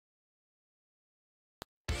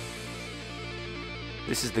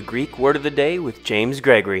This is the Greek Word of the Day with James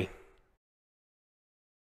Gregory.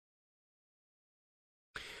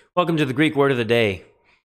 Welcome to the Greek Word of the Day.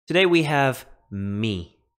 Today we have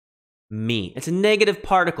me. Me. It's a negative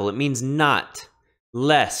particle. It means not,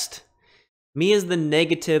 lest. Me is the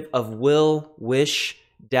negative of will, wish,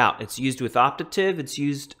 doubt. It's used with optative. It's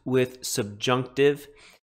used with subjunctive.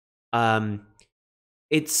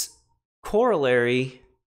 Its corollary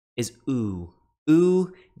is oo.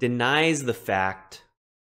 Oo denies the fact.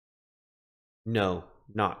 No,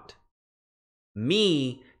 not.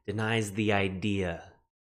 Me denies the idea.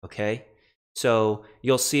 Okay? So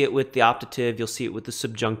you'll see it with the optative, you'll see it with the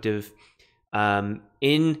subjunctive.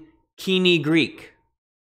 In Koine Greek,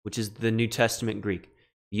 which is the New Testament Greek,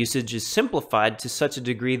 usage is simplified to such a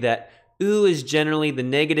degree that oo is generally the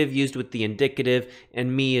negative used with the indicative,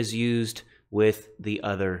 and me is used with the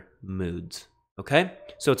other moods. Okay?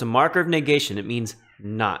 So it's a marker of negation. It means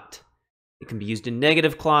not. It can be used in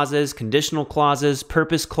negative clauses, conditional clauses,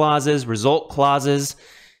 purpose clauses, result clauses.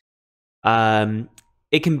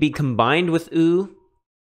 It can be combined with oo,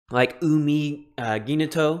 like oo me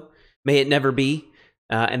ginato, may it never be,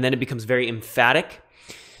 and then it becomes very emphatic.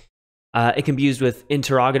 It can be used with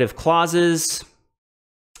interrogative clauses,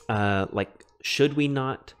 like should we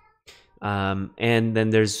not? And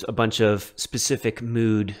then there's a bunch of specific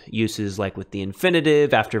mood uses, like with the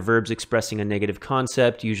infinitive, after verbs expressing a negative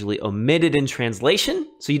concept, usually omitted in translation.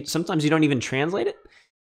 So sometimes you don't even translate it.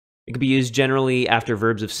 It could be used generally after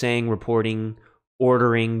verbs of saying, reporting,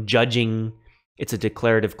 ordering, judging. It's a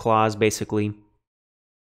declarative clause, basically.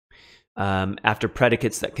 After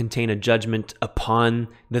predicates that contain a judgment upon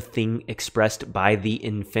the thing expressed by the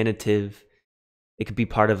infinitive. It could be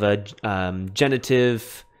part of a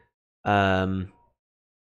genitive,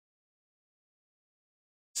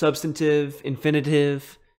 substantive,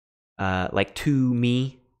 infinitive, like to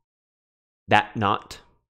me, that not.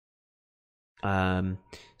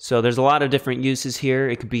 So there's a lot of different uses here.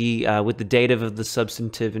 It could be with the dative of the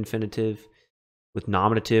substantive infinitive, with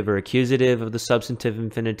nominative or accusative of the substantive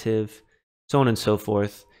infinitive, so on and so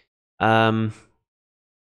forth. Aorist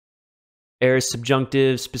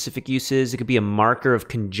subjunctive, specific uses. It could be a marker of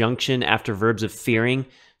conjunction after verbs of fearing.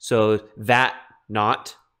 So that,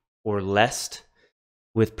 not, or lest.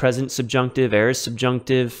 With present subjunctive, aorist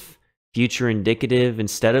subjunctive, future indicative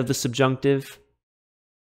instead of the subjunctive.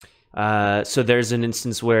 So there's an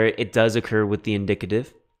instance where it does occur with the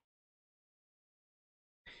indicative.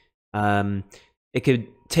 It could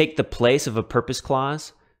take the place of a purpose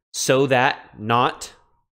clause. So that, not.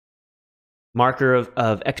 Marker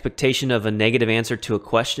of expectation of a negative answer to a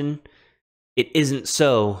question. It isn't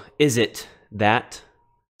so, is it that?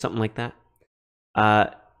 Something like that.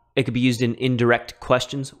 It could be used in indirect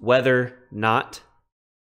questions, whether, not.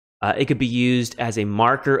 It could be used as a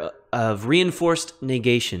marker of reinforced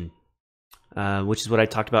negation, which is what I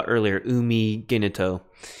talked about earlier, oo me ginato.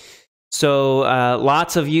 So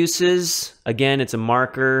lots of uses. Again, it's a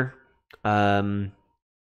marker,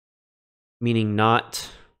 meaning not,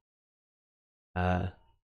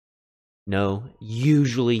 no,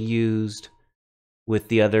 usually used with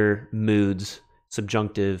the other moods,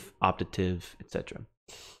 subjunctive, optative, etc.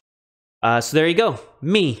 So there you go.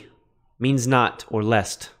 Me means not or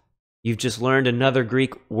lest. You've just learned another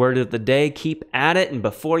Greek word of the day. Keep at it, and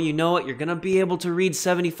before you know it, you're going to be able to read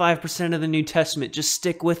 75% of the New Testament. Just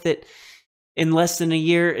stick with it. In less than a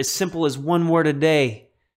year, as simple as one word a day.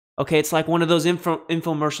 Okay, it's like one of those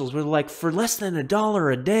infomercials where they're like, for less than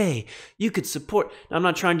 $1 a day, you could support. Now, I'm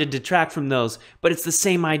not trying to detract from those, but it's the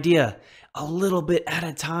same idea. A little bit at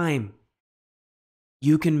a time.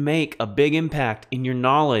 You can make a big impact in your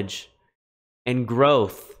knowledge and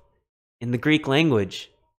growth in the Greek language.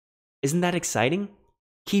 Isn't that exciting?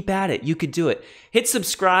 Keep at it. You could do it. Hit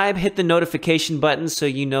subscribe, hit the notification button so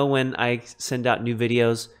you know when I send out new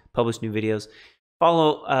videos, publish new videos.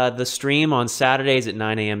 Follow the stream on Saturdays at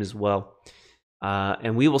 9 a.m. as well.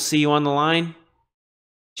 And we will see you on the line.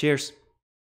 Cheers.